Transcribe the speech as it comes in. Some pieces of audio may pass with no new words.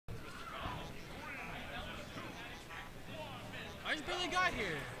barely got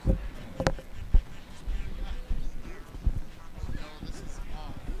here.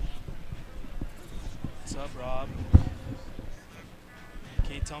 What's up, Rob?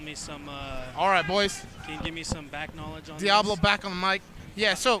 Can you tell me some? All right, boys. Can you give me some back knowledge on Diablo this? back on the mic.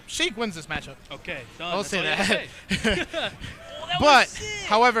 Yeah, so Sheik wins this matchup. Okay, done. I'll That's say all you gotta that. say. But,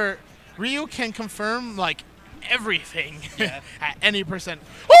 however, Ryu can confirm like everything Yeah. at any percent.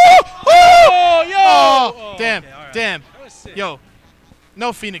 Oh, Oh, yo! oh, damn, okay, all right. damn. That was sick. Yo,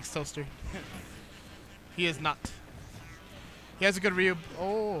 no Phoenix Toaster. He is not. He has a good Ryu.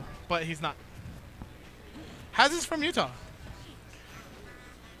 Oh, but he's not. How's this from Utah?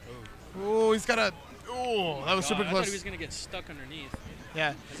 Oh, he's got a. Oh, that was super I close. thought he was gonna get stuck underneath.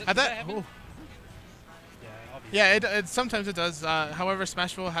 Yeah. Does I that thought. happen? Oh. Yeah, obviously. Yeah, it sometimes it does. However,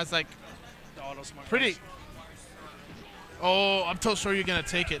 Smashville has like The auto smart. pretty. punch. Oh, I'm totally sure you're gonna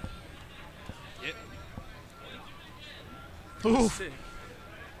take it. Yep. Ooh. Sick.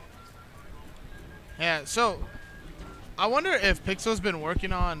 Yeah. So, I wonder if Pixel's been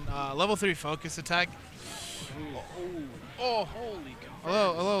working on level 3 focus attack. Ooh. Oh, Holy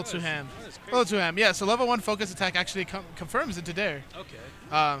a little two hand. A little two hand. Yeah. So level 1 focus attack actually confirms into dare. Okay.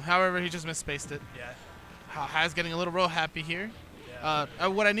 However, he just misspaced it. Yeah. Ha's getting a little real happy here. Yeah.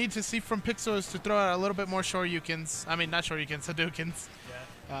 What I need to see from Pixel is to throw out a little bit more Shoryukens. I mean, not Shoryukens, Hadoukens.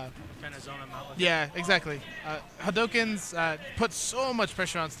 Yeah. Kind of zone him out. With Yeah, exactly. Hadoukens put so much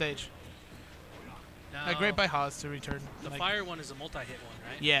pressure on stage. Now, Great by Haas to return. The Like, fire one is a multi-hit one,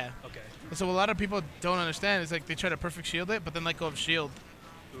 right? Yeah. Okay. So a lot of people don't understand is like they try to perfect shield it, but then let go of shield,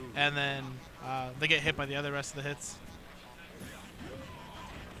 Ooh. and then they get hit by the other rest of the hits.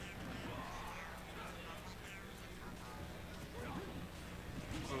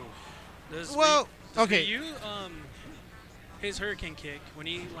 Does Well, okay. Ryu, his hurricane kick when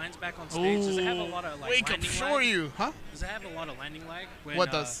he lands back on stage, does it have a lot of like Wake up, landing lag? Shoryu, huh? Does it have a lot of landing lag? When,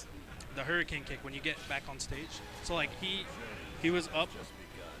 What does? The hurricane kick when you get back on stage? So like he was up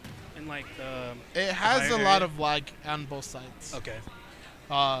in like the. It has higher a lot area? of lag on both sides. Okay.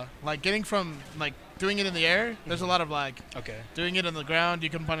 Like getting from like doing it in the air, there's a lot of lag. Okay. Doing it on the ground, you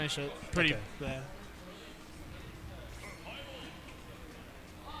can punish it pretty. Okay. Yeah.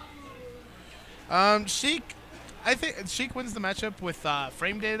 Sheik, I think Sheik wins the matchup with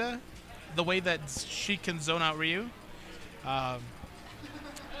frame data, the way that Sheik can zone out Ryu.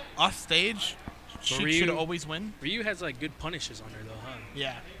 Off stage, Sheik should always win. Ryu has like good punishes on her though, huh?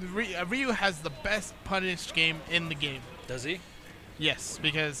 Yeah, Ryu has the best punish game in the game. Does he? Yes,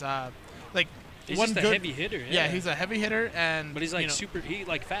 because like He's one just a good heavy hitter. Yeah, he's a heavy hitter, and But he's like you know, super. He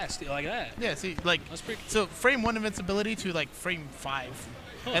like fast like that. Yeah, see, like That's pretty. so frame 1 invincibility to like frame 5,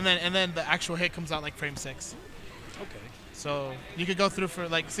 Huh. and then the actual hit comes out like frame 6. Okay. So you could go through for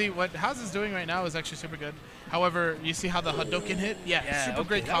like see what Haas is doing right now is actually super good. However, you see how the Hadouken hit? Yeah, super okay,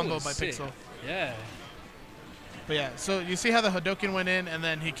 great that combo was by sick. Pixel. Yeah. But yeah, so you see how the Hadouken went in, and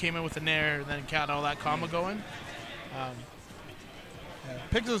then he came in with the Nair, and then got all that combo going. Yeah,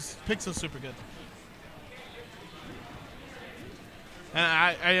 Pixel's super good.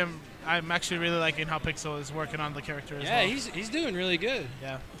 And I'm actually really liking how Pixel is working on the character as well. Yeah, he's doing really good.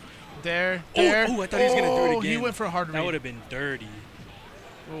 Yeah. There. Oh, I thought he was gonna do it again. He went for a hard That read. would have been dirty.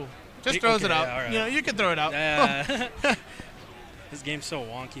 Ooh. Just Okay, throws it out. yeah, all right. You know, you can throw it out. Yeah. This game's so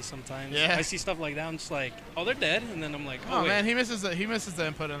wonky sometimes. Yeah. I see stuff like that, I'm just like, oh, they're dead, and then I'm like, Oh wait. man, he misses the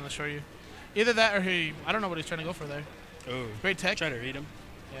input on the Shoryu. Either that or I don't know what he's trying to go for there. Oh. Great tech. Try to read him.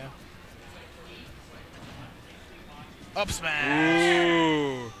 Yeah. Up smash.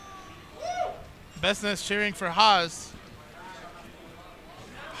 Ooh. Bestness cheering for Haas.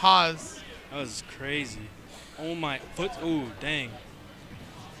 Haas. That was crazy. Oh my foot. Ooh, dang.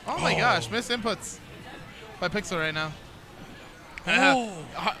 Oh my gosh, missed inputs by Pixel right now. Oh.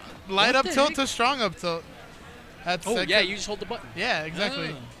 Light What up the tilt heck? to strong up tilt. That's Oh, that yeah, could- you just hold the button. Yeah,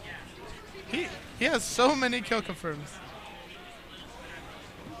 exactly. Ah. He has so many kill confirms.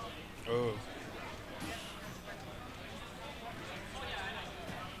 Oh.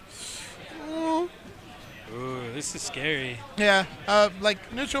 Ooh. Ooh, this is scary. Yeah,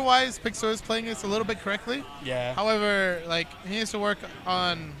 like neutral wise, Pixel is playing this a little bit correctly. Yeah. However, like he needs to work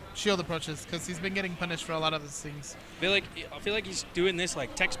on shield approaches because he's been getting punished for a lot of these things. I feel like he's doing this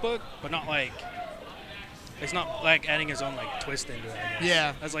like textbook, but not like. It's not like adding his own like twist into it. I guess.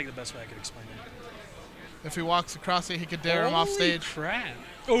 Yeah. That's like the best way I could explain it. If he walks across it, he could dare him off Holy stage. Crap.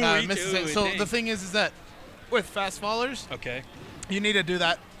 Oh, he Misses did. it. So Dang. the thing is that with fast fallers, Okay. you need to do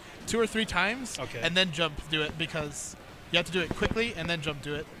that 2 or 3 times, Okay. and then jump do it because you have to do it quickly and then jump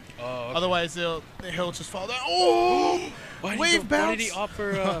do it. Oh. Okay. Otherwise, he'll just fall down. Oh! Why Wave Why did bounce. he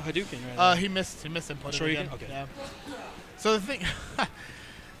offer Hadouken right now? He missed input Shoryuken? again. Okay. Yeah. So the thing,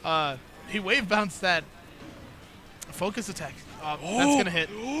 he wave bounced that focus attack. That's gonna hit.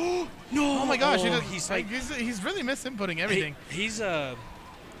 No! Oh my gosh! He's really misinputting everything. He's like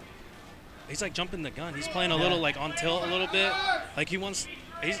jumping the gun. He's playing a little like on tilt a little bit. Like he wants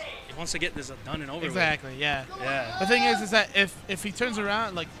to get this done and over Exactly. with. Yeah. Yeah. The thing is that if he turns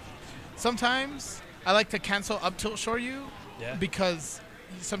around, like sometimes I like to cancel up tilt short you. Yeah. Because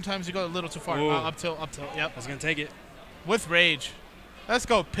sometimes you go a little too far. Ooh. Up tilt. Yep. I was gonna take it. With rage. Let's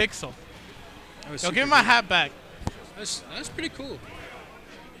go, Pixel. That was Yo, super give me my good. hat back. That's pretty cool.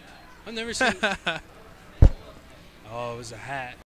 I've never seen. Oh, it was a hat.